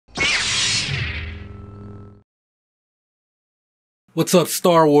What's up,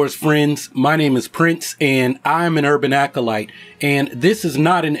 Star Wars friends? My name is Prince, and I'm an Urban Acolyte, and this is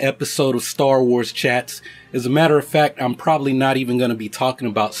not an episode of Star Wars Chats. As a matter of fact, I'm probably not even going to be talking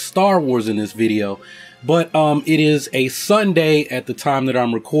about Star Wars in this video, but it is a Sunday at the time that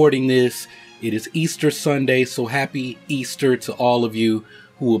I'm recording this. It is Easter Sunday, so happy Easter to all of you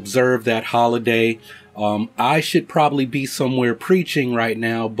who observe that holiday. I should probably be somewhere preaching right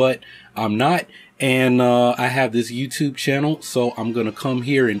now, but I'm not. And I have this YouTube channel, so I'm going to come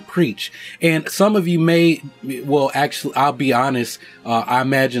here and preach. And some of you may, well, actually, I'll be honest, I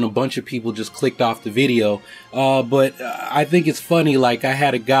imagine a bunch of people just clicked off the video. But I think it's funny, like I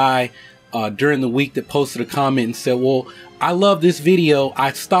had a guy during the week that posted a comment and said, well, I love this video.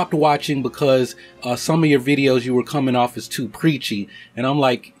 I stopped watching because some of your videos you were coming off as too preachy. And I'm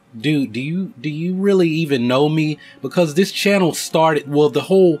like, dude, do you really even know me? Because this channel started, well, the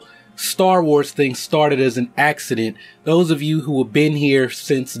whole Star Wars thing started as an accident. Those of you who have been here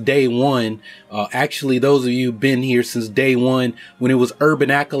since day one, actually those of you who've been here since day one when it was Urban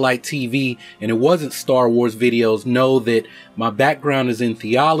Acolyte TV and it wasn't Star Wars videos, know that my background is in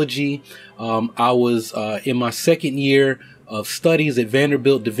theology. I was in my second year of studies at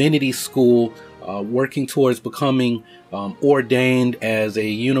Vanderbilt Divinity School, working towards becoming ordained as a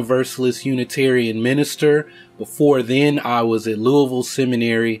Universalist Unitarian minister. Before then, I was at Louisville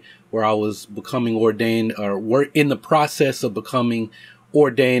Seminary, where I was becoming ordained, or in the process of becoming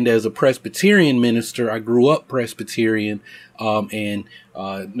ordained as a Presbyterian minister. I grew up Presbyterian, and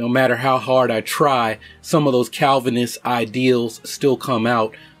no matter how hard I try, some of those Calvinist ideals still come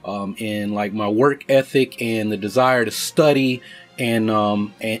out, and like my work ethic and the desire to study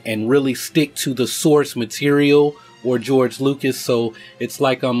and really stick to the source material, or George Lucas. So it's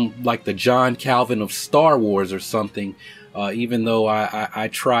like I'm like the John Calvin of Star Wars or something, even though I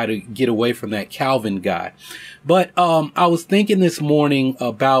try to get away from that Calvin guy. But I was thinking this morning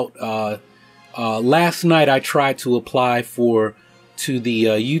about last night I tried to apply to the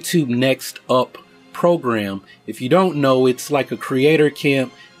YouTube Next Up program. If you don't know, it's like a creator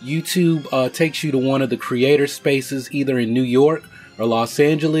camp. YouTube takes you to one of the creator spaces, either in New York or Los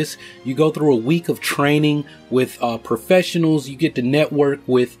Angeles. You go through a week of training with professionals. You get to network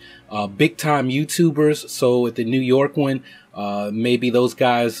with big time YouTubers. So at the New York one, maybe those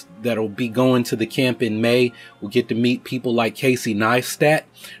guys that'll be going to the camp in May will get to meet people like Casey Neistat,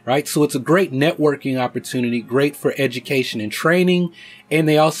 right? So it's a great networking opportunity, great for education and training. And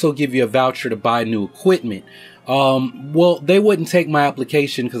they also give you a voucher to buy new equipment. Well, they wouldn't take my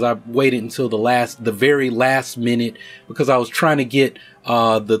application because I waited until the very last minute, because I was trying to get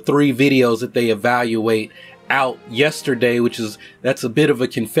the 3 videos that they evaluate out yesterday, that's a bit of a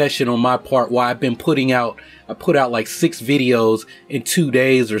confession on my part why I put out like 6 videos in 2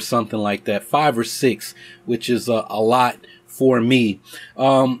 days or something like that, 5 or 6, which is a lot for me.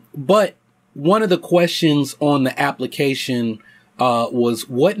 But one of the questions on the application was,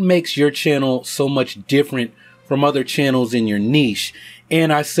 what makes your channel so much different from other channels in your niche?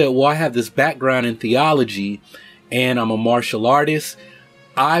 And I said, well, I have this background in theology and I'm a martial artist.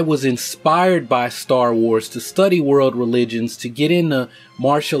 I was inspired by Star Wars to study world religions, to get into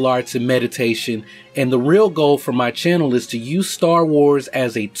martial arts and meditation. And the real goal for my channel is to use Star Wars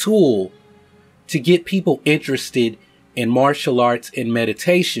as a tool to get people interested in martial arts and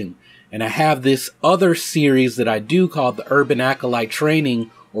meditation. And I have this other series that I do called the Urban Acolyte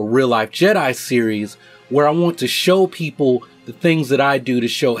Training or Real Life Jedi series, where I want to show people the things that I do to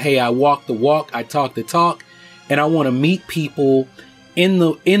show, hey, I walk the walk, I talk the talk, and I want to meet people in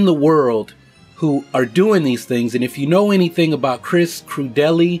the world who are doing these things. And if you know anything about Chris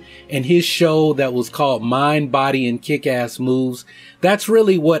Crudelli and his show that was called Mind, Body, and Kick-Ass Moves, that's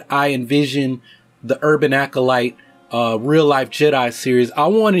really what I envision the Urban Acolyte Real Life Jedi series. I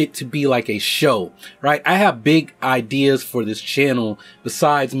want it to be like a show, right? I have big ideas for this channel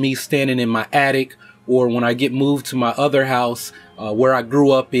besides me standing in my attic or when I get moved to my other house where I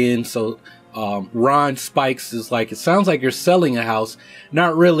grew up in. So Ron Spikes is like, it sounds like you're selling a house.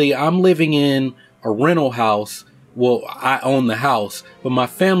 Not really. I'm living in a rental house. Well, I own the house, but my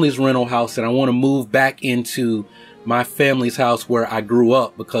family's rental house, and I want to move back into my family's house where I grew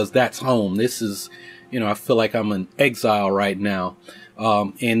up because that's home. This is, I feel like I'm in exile right now.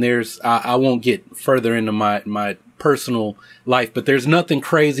 And I won't get further into my personal life, but there's nothing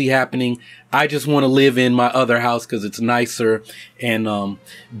crazy happening. I just want to live in my other house because it's nicer and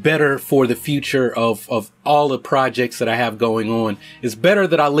better for the future of all the projects that I have going on. It's better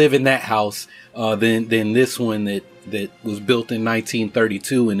that I live in that house than this one that was built in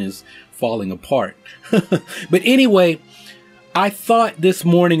 1932 and is falling apart. But anyway, I thought this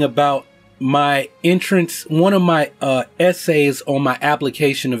morning about my entrance, one of my essays on my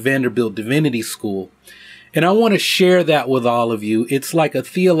application to Vanderbilt Divinity School. And I want to share that with all of you. It's like a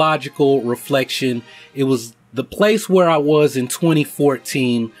theological reflection. It was the place where I was in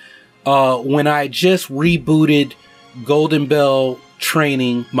 2014 when I just rebooted Golden Bell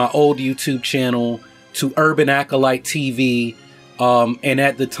Training, my old YouTube channel, to Urban Acolyte TV. And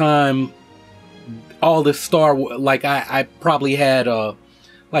at the time, all this I probably had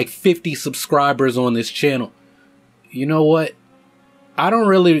like 50 subscribers on this channel. You know what? I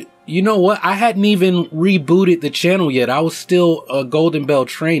hadn't even rebooted the channel yet. I was still Golden Bell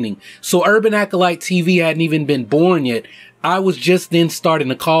Training. So Urban Acolyte TV hadn't even been born yet. I was just then starting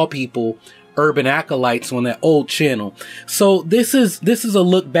to call people Urban Acolytes on that old channel. So this is a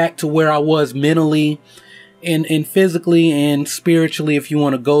look back to where I was mentally and physically and spiritually, if you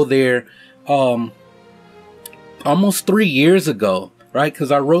want to go there, almost 3 years ago. Right?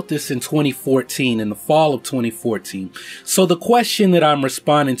 Because I wrote this in 2014, in the fall of 2014. So the question that I'm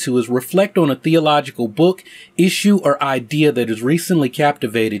responding to is: reflect on a theological book, issue, or idea that has recently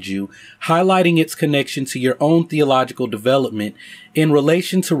captivated you, highlighting its connection to your own theological development in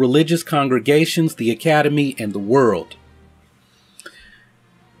relation to religious congregations, the academy, and the world.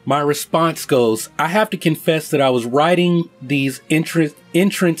 My response goes: I have to confess that I was writing these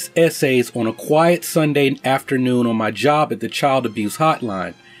entrance essays on a quiet Sunday afternoon on my job at the Child Abuse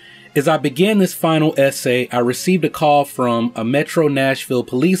Hotline. As I began this final essay, I received a call from a Metro Nashville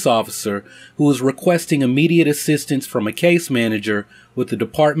police officer who was requesting immediate assistance from a case manager with the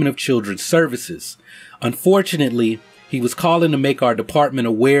Department of Children's Services. Unfortunately, he was calling to make our department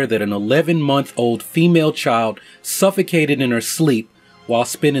aware that an 11-month-old female child suffocated in her sleep while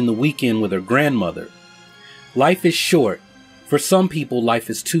spending the weekend with her grandmother. Life is short. For some people, life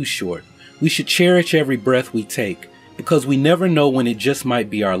is too short. We should cherish every breath we take, because we never know when it just might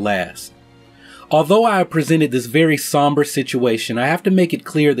be our last. Although I have presented this very somber situation, I have to make it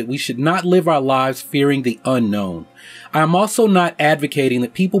clear that we should not live our lives fearing the unknown. I am also not advocating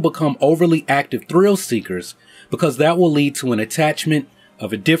that people become overly active thrill seekers, because that will lead to an attachment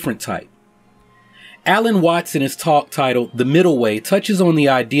of a different type. Alan Watts, in his talk titled The Middle Way, touches on the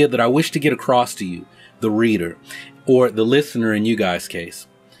idea that I wish to get across to you, the reader, or the listener in you guys' case.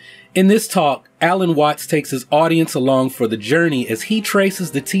 In this talk, Alan Watts takes his audience along for the journey as he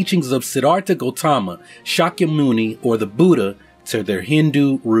traces the teachings of Siddhartha Gautama, Shakyamuni, or the Buddha, to their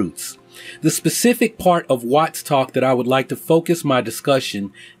Hindu roots. The specific part of Watts' talk that I would like to focus my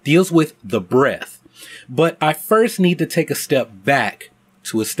discussion deals with the breath. But I first need to take a step back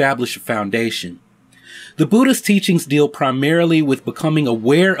to establish a foundation. The Buddha's teachings deal primarily with becoming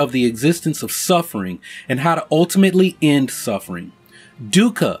aware of the existence of suffering and how to ultimately end suffering.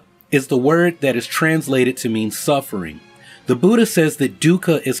 Dukkha is the word that is translated to mean suffering. The Buddha says that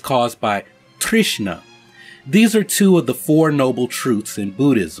dukkha is caused by trishna. These are two of the Four Noble Truths in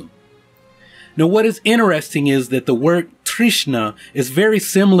Buddhism. Now, what is interesting is that the word trishna is very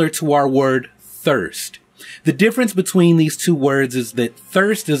similar to our word thirst. The difference between these two words is that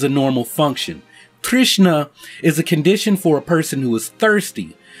thirst is a normal function. Trishna is a condition for a person who is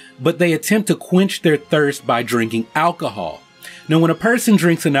thirsty, but they attempt to quench their thirst by drinking alcohol. Now, when a person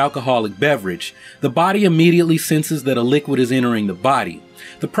drinks an alcoholic beverage, the body immediately senses that a liquid is entering the body.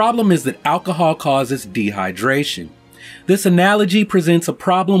 The problem is that alcohol causes dehydration. This analogy presents a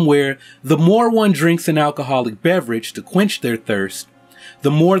problem where the more one drinks an alcoholic beverage to quench their thirst, the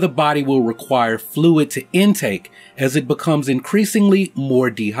more the body will require fluid to intake as it becomes increasingly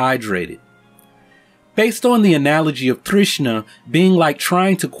more dehydrated. Based on the analogy of trishna being like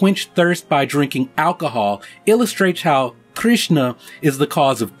trying to quench thirst by drinking alcohol, illustrates how trishna is the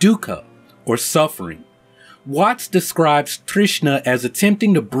cause of dukkha, or suffering. Watts describes trishna as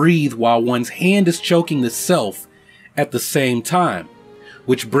attempting to breathe while one's hand is choking the self at the same time,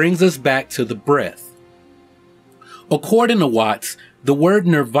 which brings us back to the breath. According to Watts, the word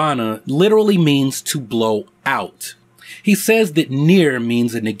nirvana literally means to blow out. He says that nir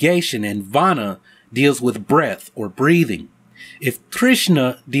means a negation and vana deals with breath or breathing. If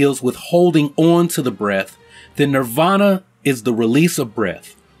trishna deals with holding on to the breath, then nirvana is the release of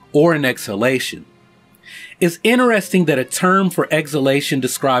breath or an exhalation. It's interesting that a term for exhalation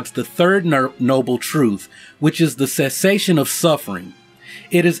describes the third noble truth, which is the cessation of suffering.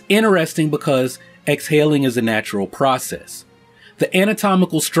 It is interesting because exhaling is a natural process. The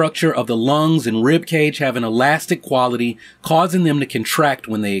anatomical structure of the lungs and rib cage have an elastic quality, causing them to contract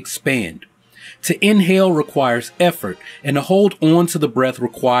when they expand. To inhale requires effort, and to hold on to the breath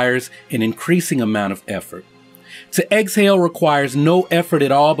requires an increasing amount of effort. To exhale requires no effort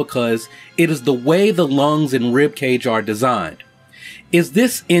at all because it is the way the lungs and rib cage are designed. Is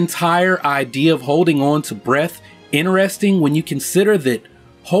this entire idea of holding on to breath interesting when you consider that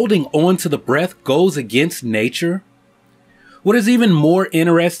holding on to the breath goes against nature? What is even more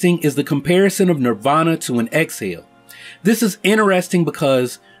interesting is the comparison of nirvana to an exhale. This is interesting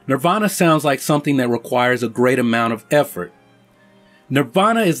because nirvana sounds like something that requires a great amount of effort.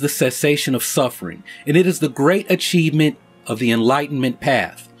 Nirvana is the cessation of suffering, and it is the great achievement of the enlightenment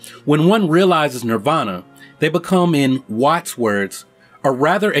path. When one realizes nirvana, they become, in Watt's words, a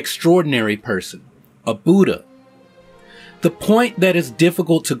rather extraordinary person, a Buddha. The point that is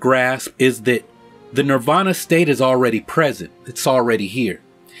difficult to grasp is that the nirvana state is already present. It's already here.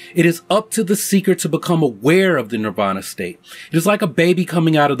 It is up to the seeker to become aware of the nirvana state. It is like a baby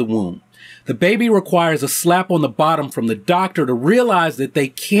coming out of the womb. The baby requires a slap on the bottom from the doctor to realize that they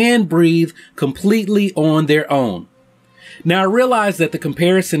can breathe completely on their own. Now, I realize that the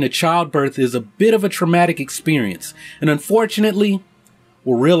comparison to childbirth is a bit of a traumatic experience, and unfortunately,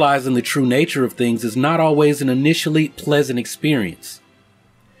 realizing the true nature of things is not always an initially pleasant experience.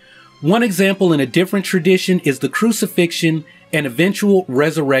 One example in a different tradition is the crucifixion and eventual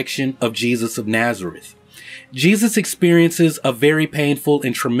resurrection of Jesus of Nazareth. Jesus experiences a very painful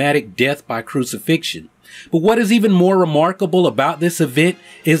and traumatic death by crucifixion. But what is even more remarkable about this event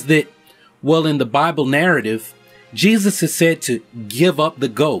is that, well, in the Bible narrative, Jesus is said to give up the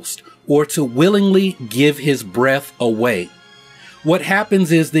ghost, or to willingly give his breath away. What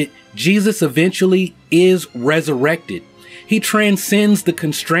happens is that Jesus eventually is resurrected. He transcends the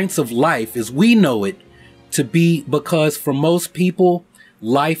constraints of life as we know it to be, because for most people,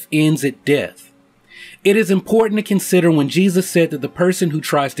 life ends at death. It is important to consider when Jesus said that the person who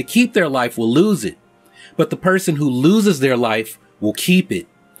tries to keep their life will lose it, but the person who loses their life will keep it.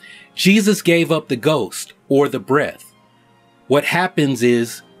 Jesus gave up the ghost, or the breath. What happens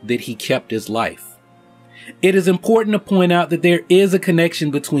is that he kept his life. It is important to point out that there is a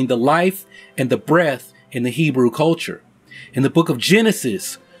connection between the life and the breath in the Hebrew culture. In the book of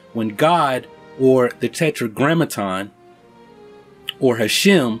Genesis, when God, or the Tetragrammaton, or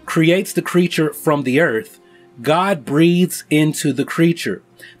Hashem, creates the creature from the earth, God breathes into the creature.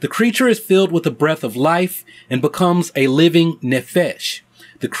 The creature is filled with the breath of life and becomes a living nephesh.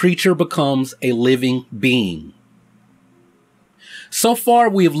 The creature becomes a living being. So far,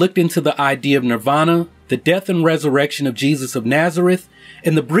 we have looked into the idea of nirvana, the death and resurrection of Jesus of Nazareth,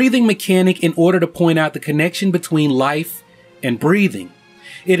 and the breathing mechanic in order to point out the connection between life and breathing.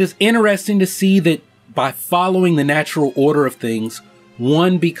 It is interesting to see that by following the natural order of things,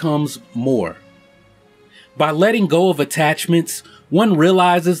 one becomes more. By letting go of attachments, one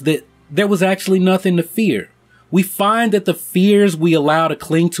realizes that there was actually nothing to fear. We find that the fears we allow to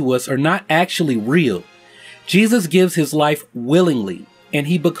cling to us are not actually real. Jesus gives his life willingly, and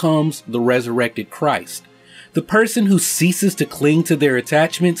he becomes the resurrected Christ. The person who ceases to cling to their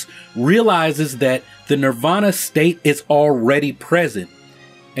attachments realizes that the nirvana state is already present,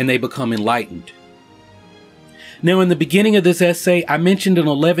 and they become enlightened. Now, in the beginning of this essay, I mentioned an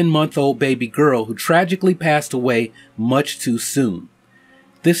 11-month-old baby girl who tragically passed away much too soon.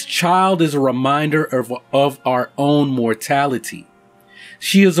 This child is a reminder of our own mortality.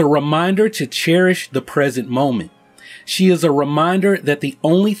 She is a reminder to cherish the present moment. She is a reminder that the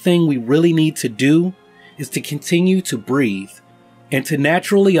only thing we really need to do is to continue to breathe and to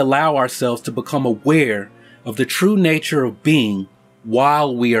naturally allow ourselves to become aware of the true nature of being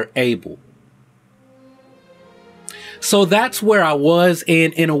while we are able. So that's where I was,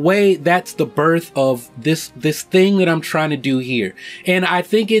 and in a way, that's the birth of this thing that I'm trying to do here. And I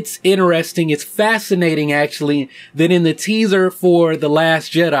think it's interesting, it's fascinating actually, that in the teaser for The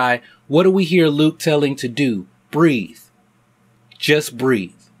Last Jedi, what do we hear Luke telling to do? Breathe. Just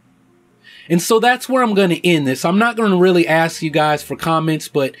breathe. And so that's where I'm going to end this. I'm not going to really ask you guys for comments,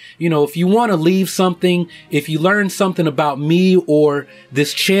 but, you know, if you want to leave something, if you learned something about me or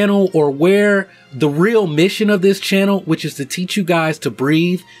this channel, or where the real mission of this channel, which is to teach you guys to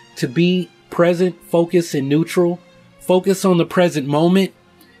breathe, to be present, focus, and neutral, focus on the present moment,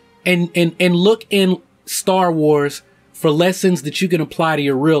 and look in Star Wars for lessons that you can apply to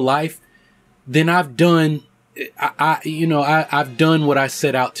your real life, then I've done I've done what I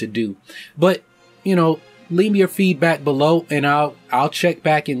set out to do. But, you know, leave me your feedback below, and I'll check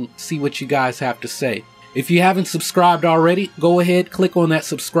back and see what you guys have to say. If you haven't subscribed already, go ahead, click on that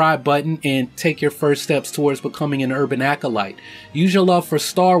subscribe button and take your first steps towards becoming an Urban Acolyte. Use your love for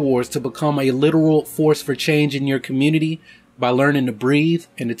Star Wars to become a literal force for change in your community by learning to breathe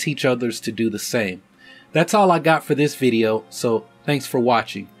and to teach others to do the same. That's all I got for this video, so thanks for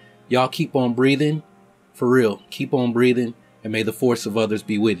watching. Y'all keep on breathing. For real, keep on breathing, and may the force of others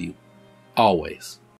be with you. Always.